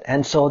sense it,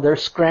 and so they're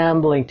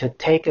scrambling to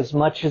take as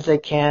much as they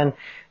can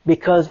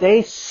because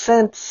they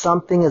sense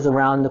something is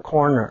around the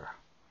corner.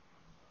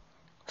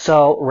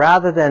 So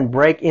rather than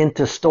break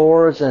into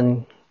stores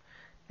and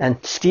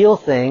steal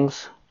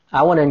things,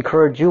 I want to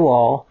encourage you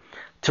all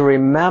to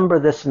remember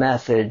this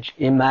message.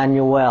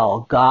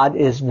 Emmanuel, God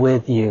is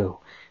with you.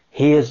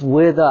 He is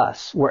with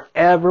us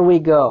wherever we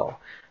go.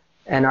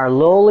 And our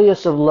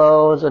lowliest of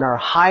lows and our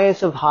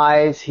highest of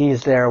highs,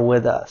 He's there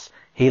with us.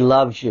 He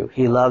loves you.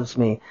 He loves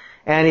me.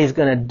 And He's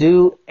going to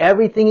do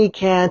everything He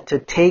can to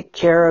take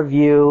care of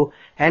you.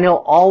 And He'll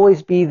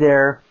always be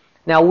there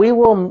Now we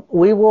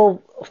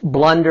will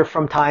blunder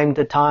from time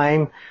to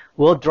time.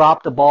 We'll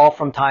drop the ball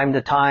from time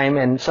to time,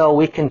 and so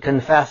we can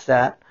confess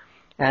that.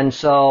 And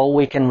so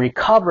we can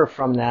recover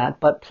from that.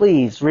 But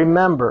please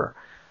remember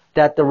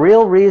that the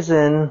real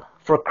reason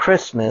for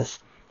Christmas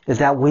is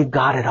that we've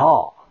got it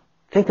all.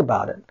 Think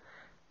about it.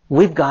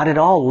 We've got it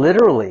all,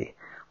 literally.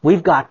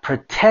 We've got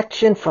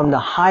protection from the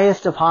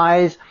highest of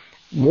highs,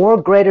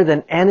 more greater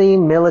than any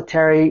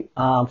military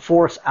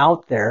force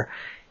out there.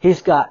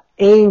 He's got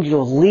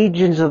angels,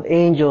 legions of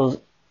angels.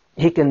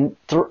 He can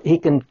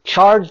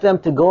charge them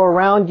to go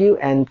around you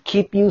and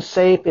keep you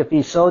safe if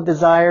he so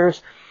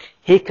desires.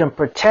 He can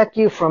protect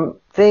you from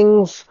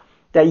things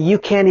that you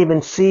can't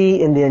even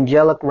see in the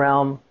angelic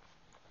realm.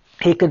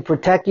 He can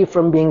protect you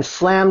from being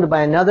slammed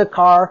by another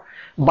car,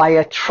 by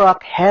a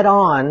truck head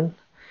on.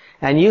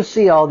 And you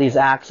see all these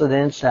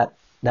accidents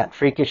that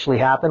freakishly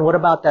happen. What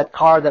about that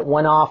car that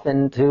went off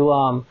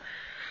into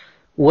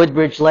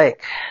Woodbridge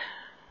Lake?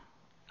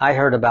 I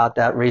heard about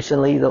that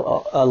recently.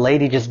 A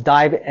lady just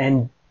dived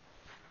and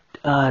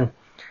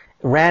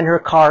ran her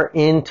car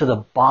into the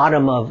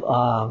bottom of,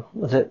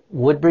 was it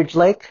Woodbridge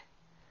Lake?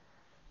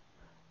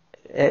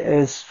 It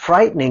is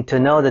frightening to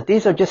know that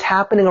these are just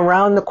happening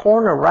around the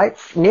corner, right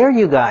near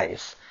you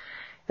guys.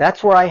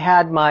 That's where I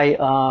had my,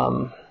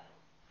 what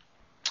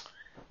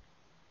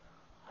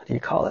do you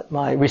call it?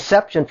 My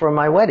reception for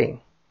my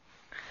wedding.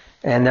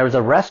 And there was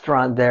a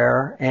restaurant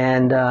there,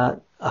 and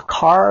a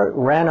car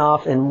ran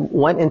off and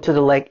went into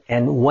the lake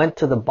and went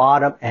to the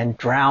bottom and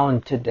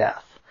drowned to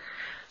death.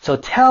 So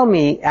tell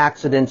me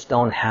accidents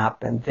don't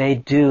happen. They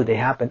do. They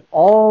happen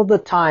all the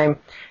time.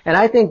 And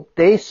I think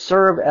they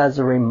serve as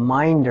a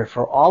reminder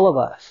for all of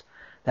us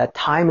that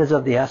time is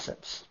of the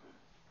essence.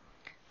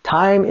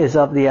 Time is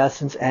of the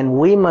essence, and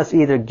we must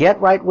either get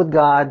right with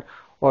God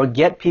or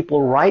get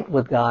people right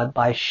with God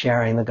by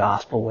sharing the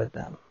gospel with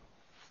them.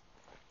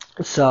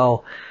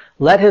 So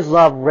let his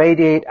love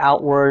radiate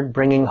outward,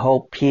 bringing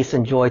hope, peace,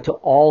 and joy to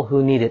all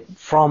who need it.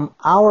 From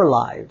our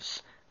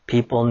lives,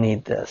 people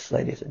need this,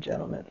 ladies and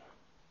gentlemen.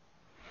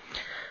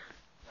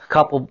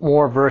 Couple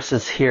more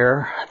verses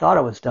here. I thought I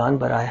was done,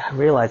 but I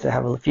realized I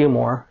have a few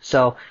more.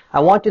 So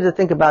I want you to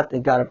think about,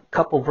 they've got a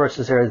couple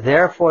verses here.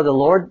 Therefore the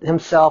Lord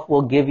himself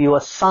will give you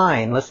a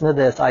sign. Listen to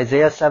this,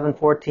 Isaiah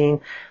 7:14.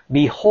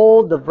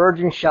 Behold, the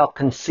virgin shall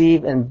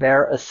conceive and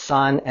bear a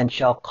son, and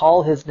shall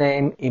call his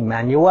name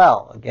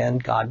Emmanuel. Again,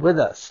 God with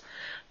us.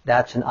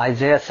 That's in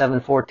Isaiah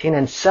 7:14.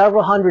 And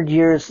several hundred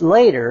years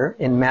later,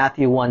 in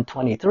Matthew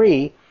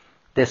 1:23,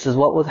 this is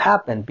what will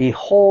happen.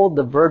 Behold,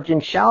 the virgin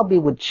shall be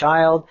with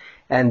child,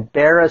 and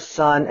bear a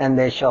son, and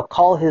they shall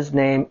call his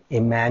name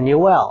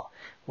Emmanuel,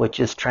 which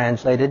is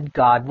translated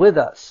God with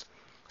us.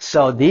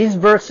 So these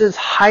verses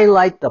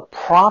highlight the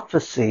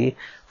prophecy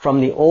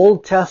from the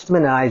Old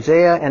Testament in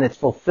Isaiah and its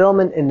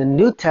fulfillment in the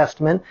New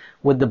Testament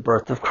with the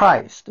birth of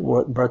Christ,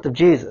 the birth of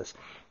Jesus.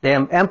 They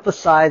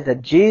emphasize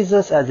that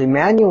Jesus as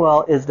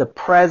Emmanuel is the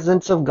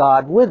presence of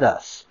God with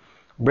us,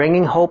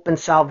 bringing hope and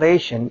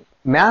salvation.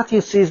 Matthew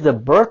sees the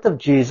birth of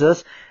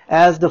Jesus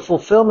as the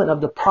fulfillment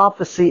of the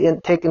prophecy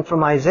taken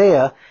from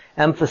Isaiah,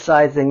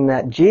 emphasizing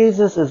that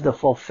Jesus is the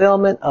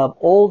fulfillment of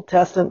Old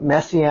Testament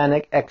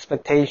messianic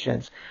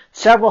expectations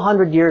several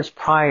hundred years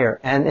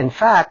prior. And in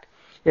fact,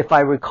 if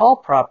I recall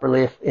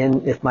properly,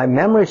 if my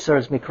memory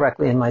serves me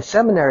correctly, in my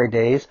seminary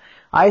days,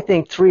 I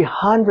think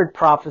 300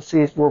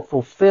 prophecies were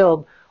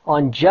fulfilled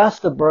on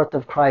just the birth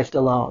of Christ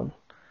alone.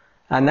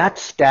 And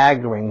that's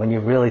staggering when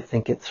you really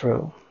think it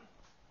through.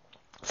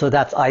 So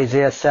that's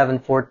Isaiah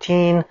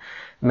 7:14,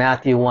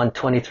 Matthew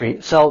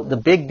 1:23. So the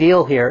big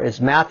deal here is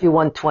Matthew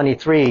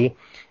 1:23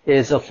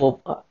 is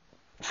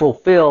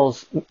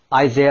fulfills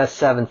Isaiah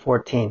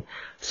 7:14.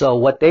 So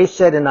what they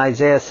said in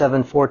Isaiah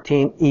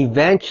 7:14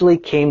 eventually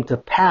came to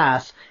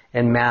pass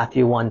in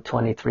Matthew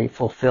 1:23,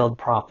 fulfilled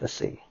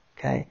prophecy.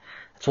 Okay,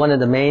 it's one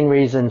of the main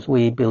reasons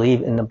we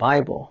believe in the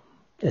Bible.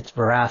 Its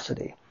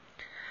veracity.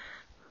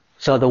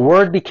 So the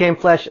Word became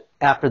flesh.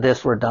 After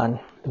this, we're done.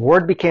 The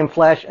Word became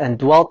flesh and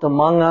dwelt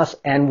among us,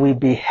 and we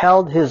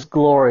beheld his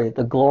glory,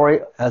 the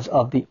glory as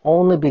of the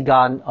only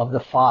begotten of the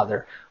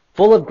Father,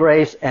 full of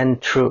grace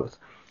and truth.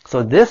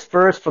 So this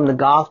verse from the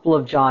Gospel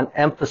of John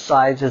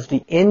emphasizes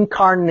the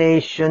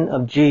incarnation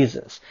of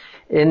Jesus,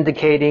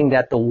 indicating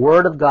that the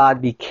Word of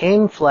God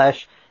became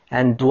flesh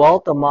and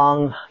dwelt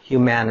among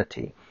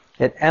humanity.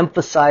 It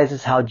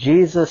emphasizes how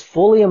Jesus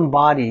fully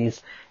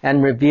embodies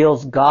and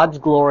reveals God's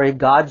glory,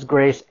 God's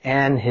grace,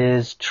 and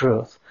his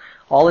truth.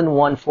 All in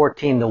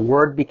 1:14, the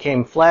Word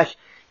became flesh.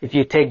 If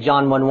you take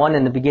John 1:1,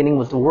 in the beginning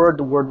was the Word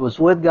was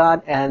with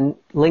God, and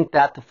link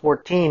that to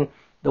 14,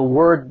 the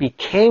Word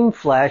became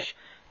flesh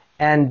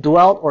and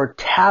dwelt or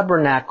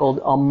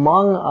tabernacled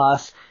among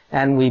us,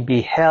 and we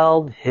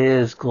beheld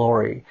his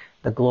glory.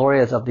 The glory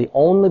as of the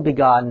only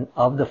begotten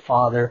of the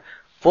Father,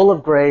 full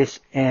of grace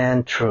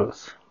and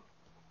truth.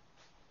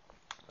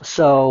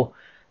 So,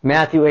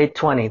 Matthew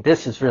 8:20,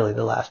 this is really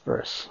the last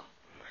verse.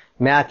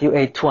 Matthew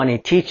 8:20,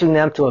 teaching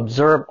them to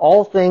observe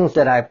all things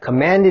that I've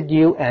commanded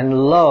you,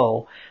 and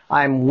lo,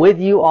 I'm with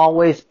you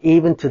always,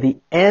 even to the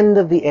end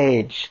of the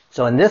age.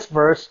 So in this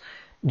verse,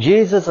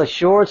 Jesus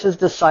assures his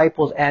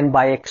disciples, and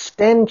by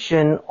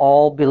extension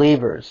all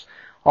believers,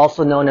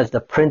 also known as the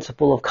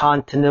principle of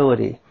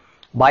continuity,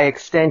 by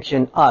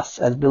extension us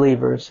as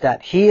believers,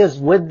 that he is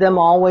with them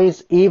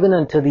always, even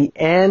unto the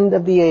end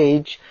of the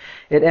age.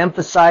 It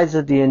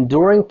emphasizes the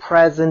enduring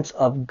presence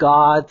of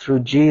God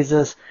through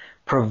Jesus,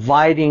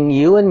 providing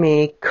you and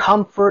me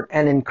comfort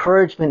and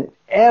encouragement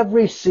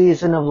every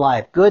season of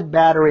life, good,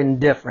 bad, or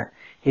indifferent.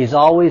 He's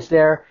always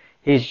there.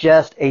 He's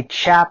just a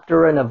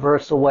chapter and a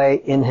verse away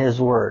in his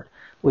word.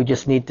 We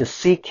just need to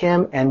seek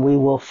him and we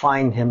will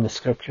find him, the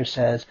scripture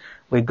says.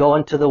 We go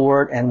into the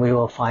word and we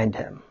will find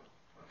him.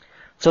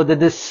 So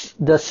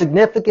the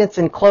significance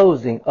in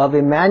closing of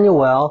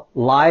Emmanuel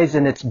lies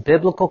in its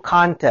biblical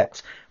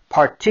context,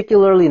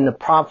 particularly in the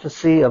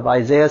prophecy of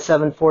Isaiah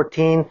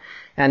 7:14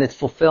 and its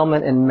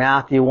fulfillment in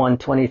Matthew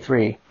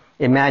 1:23.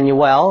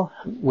 Emmanuel,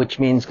 which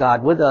means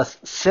God with us,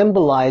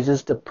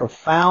 symbolizes the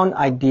profound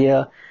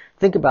idea,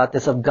 think about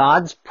this, of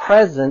God's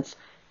presence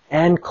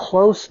and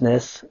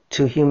closeness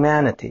to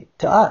humanity,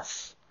 to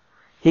us.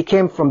 He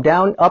came from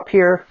up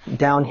here,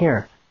 down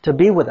here, to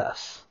be with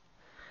us.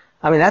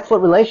 I mean, that's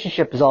what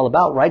relationship is all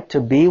about, right? To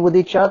be with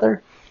each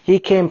other. He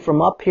came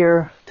from up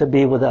here to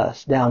be with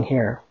us, down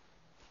here.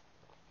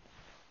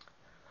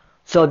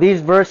 So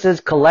these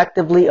verses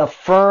collectively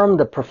affirm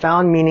the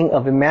profound meaning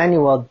of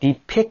Emmanuel,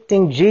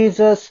 depicting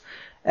Jesus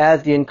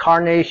as the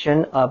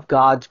incarnation of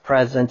God's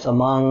presence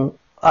among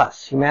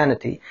us,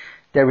 humanity.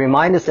 They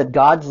remind us that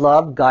God's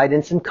love,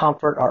 guidance, and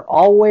comfort are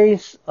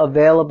always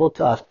available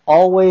to us.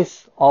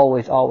 Always,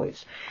 always,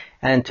 always.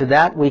 And to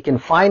that we can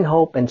find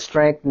hope and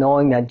strength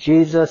knowing that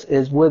Jesus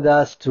is with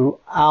us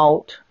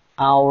throughout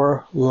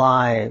our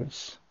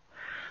lives.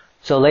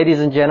 So ladies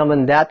and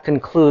gentlemen, that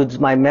concludes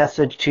my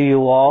message to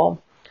you all.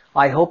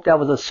 I hope that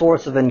was a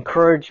source of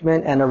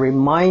encouragement and a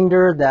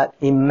reminder that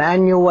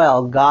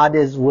Emmanuel, God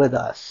is with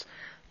us.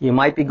 You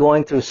might be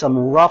going through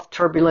some rough,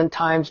 turbulent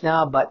times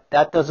now, but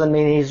that doesn't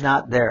mean he's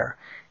not there.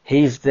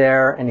 He's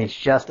there, and he's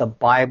just a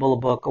Bible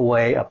book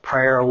away, a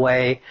prayer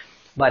away.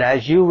 But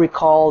as you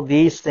recall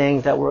these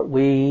things that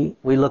we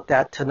looked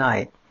at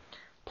tonight,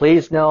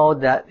 please know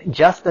that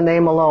just the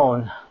name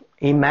alone,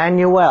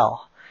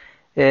 Emmanuel,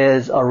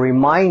 is a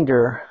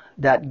reminder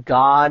that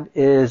God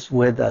is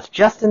with us.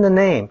 Just in the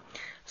name.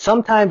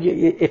 Sometimes,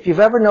 if you've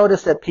ever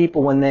noticed that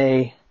people, when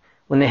they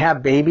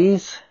have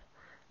babies,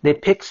 they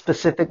pick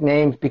specific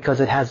names because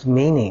it has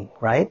meaning,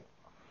 right?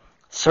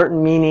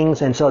 Certain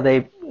meanings, and so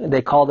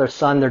they call their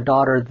son, their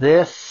daughter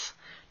this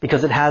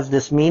because it has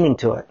this meaning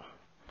to it.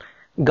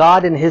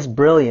 God in his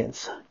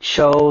brilliance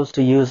chose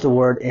to use the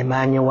word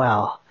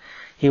Emmanuel.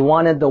 He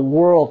wanted the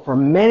world for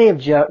many of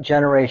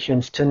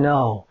generations to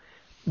know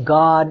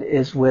God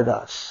is with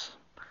us.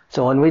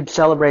 So when we'd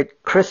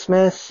celebrate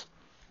Christmas,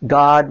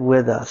 God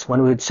with us.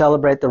 When we'd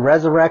celebrate the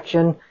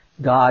resurrection,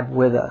 God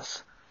with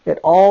us. It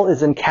all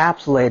is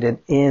encapsulated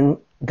in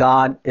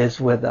God is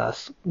with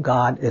us.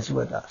 God is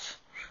with us.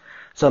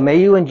 So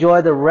may you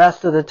enjoy the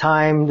rest of the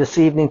time this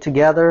evening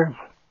together.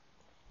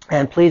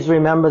 And please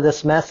remember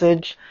this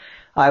message.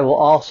 I will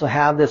also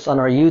have this on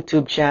our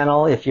YouTube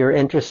channel if you're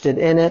interested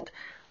in it.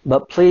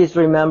 But please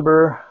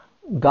remember,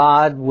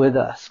 God with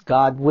us.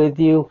 God with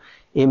you.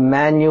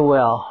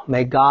 Emmanuel.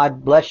 May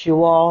God bless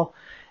you all.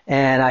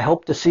 And I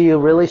hope to see you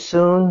really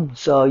soon.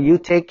 So you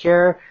take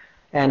care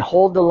and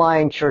hold the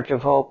line, Church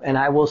of Hope. And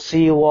I will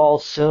see you all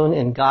soon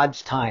in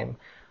God's time.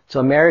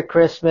 So Merry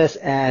Christmas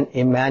and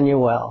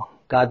Emmanuel.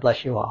 God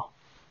bless you all.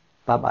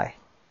 Bye-bye.